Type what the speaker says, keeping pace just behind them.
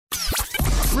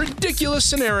Ridiculous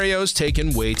scenarios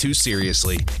taken way too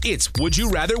seriously. It's Would You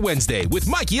Rather Wednesday with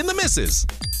Mikey and the Mrs.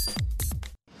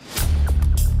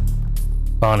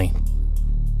 Bonnie.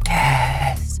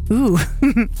 Yes. Ooh.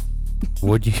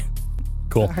 Would you...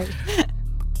 Cool. Sorry.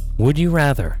 Would you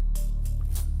rather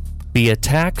be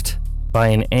attacked by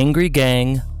an angry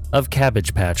gang of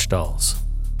Cabbage Patch Dolls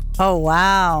Oh,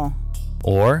 wow.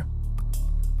 or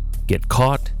get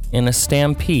caught in a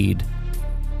stampede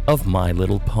of My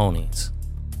Little Ponies?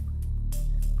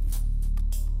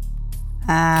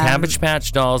 Cabbage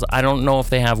Patch Dolls, I don't know if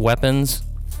they have weapons,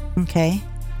 Okay.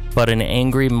 but an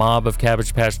angry mob of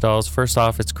Cabbage Patch Dolls, first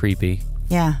off, it's creepy,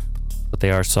 Yeah. but they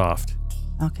are soft.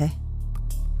 Okay.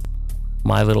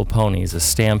 My Little Ponies, a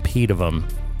stampede of them.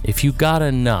 If you got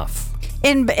enough,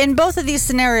 In both of these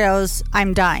scenarios,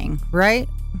 I'm dying, right?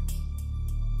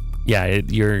 yeah,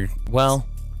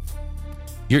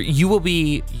 you will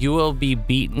be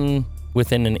beaten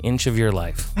within an inch of your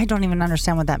life. I don't even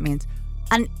understand what that means.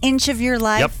 An inch of your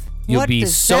life? Yep. You'll What be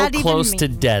does so that even close to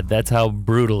mean? dead. That's how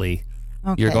brutally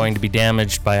you're Okay. going to be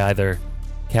damaged by either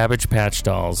Cabbage Patch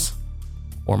Dolls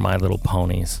or My Little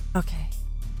Ponies. Okay.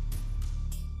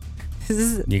 This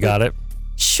is, You got it?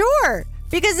 Sure,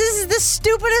 because this is the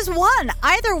stupidest one.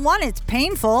 Either one, it's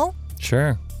painful.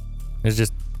 Sure. It's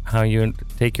just how you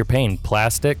take your pain.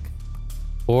 Plastic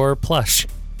or plush.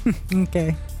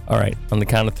 Okay. All right. On the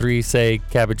count of three, say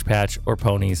Cabbage Patch or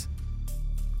Ponies.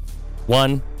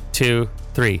 1, 2,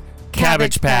 3.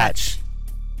 Cabbage Patch.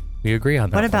 We agree on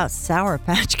that. What one. about Sour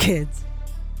Patch Kids?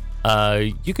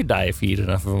 You could die if you eat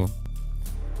enough of them.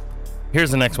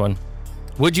 Here's the next one.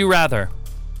 Would you rather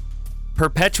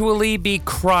perpetually be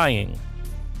crying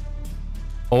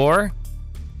or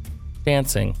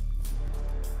dancing?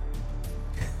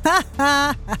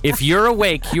 If you're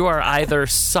awake, you are either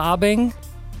sobbing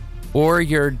or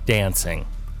you're dancing.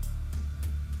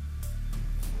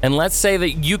 And let's say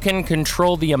that you can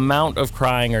control the amount of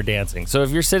crying or dancing. So if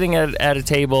you're sitting at a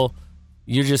table,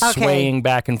 you're just Okay. swaying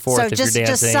back and forth So if just you're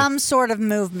dancing. just some sort of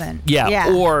movement.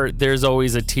 Yeah, or there's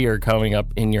always a tear coming up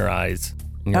in your eyes,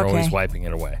 and you're always Okay. wiping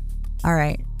it away. All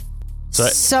right. So,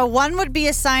 So one would be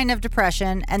a sign of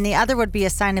depression, and the other would be a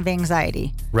sign of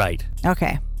anxiety. right.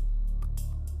 Okay.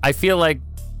 I feel like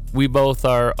we both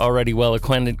are already well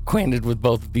acquainted with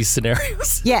both of these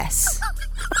scenarios. Yes.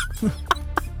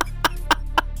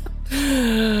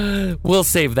 We'll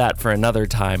save that for another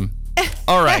time.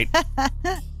 All right.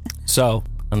 So,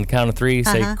 on the count of three,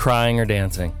 say crying or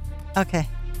dancing. Okay.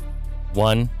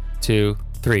 1, 2,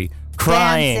 3.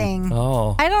 Crying. Dancing.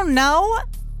 Oh. I don't know.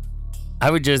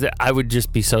 I would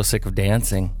just be so sick of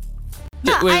dancing.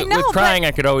 Yeah, with, I know, with crying,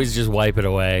 I could always just wipe it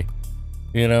away.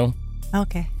 You know?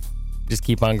 Okay. Just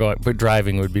keep on going. But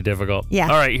driving would be difficult. Yeah.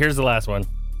 All right, here's the last one.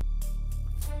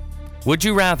 Would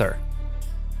you rather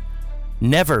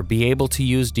never be able to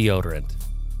use deodorant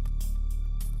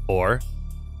or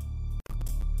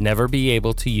never be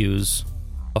able to use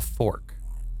a fork?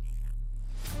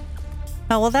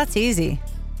 Oh, well, that's easy.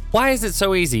 Why is it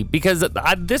so easy? Because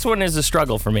this one is a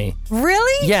struggle for me.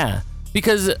 Really? Yeah,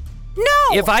 because No.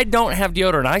 if I don't have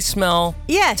deodorant, I smell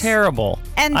Yes. terrible.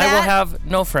 And I will that- have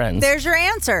no friends. There's your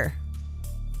answer.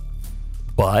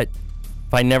 But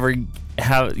if I never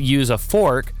use a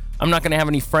fork, I'm not going to have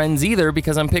any friends either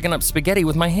because I'm picking up spaghetti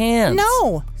with my hands.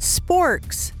 No.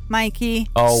 Sporks, Mikey.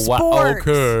 Oh, wow. Sporks.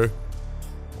 Okay.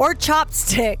 Or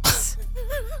chopsticks.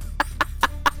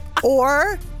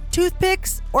 Or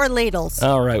toothpicks or ladles.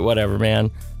 All right, whatever,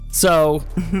 man. So,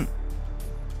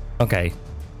 okay.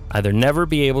 Either never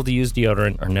be able to use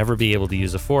deodorant or never be able to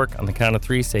use a fork. On the count of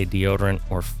three, say deodorant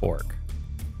or fork.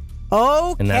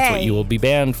 Okay. And that's what you will be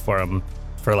banned from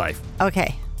for life.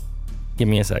 Okay. Give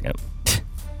me a second.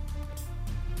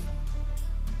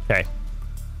 Okay.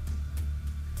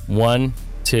 1,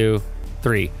 2,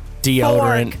 3.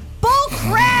 Deodorant. Fork. Bull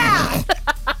crap!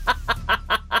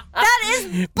 That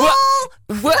is bull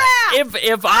What? crap!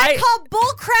 If I call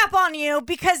bull crap on you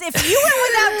because if you went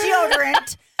without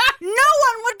deodorant, no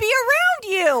one would be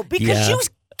around you because Yeah. you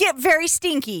get very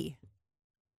stinky.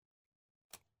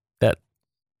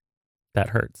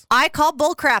 that hurts. I call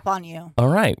bull crap on you. All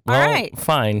right. Well, right.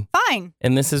 fine. Fine.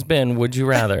 And this has been Would You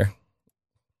Rather?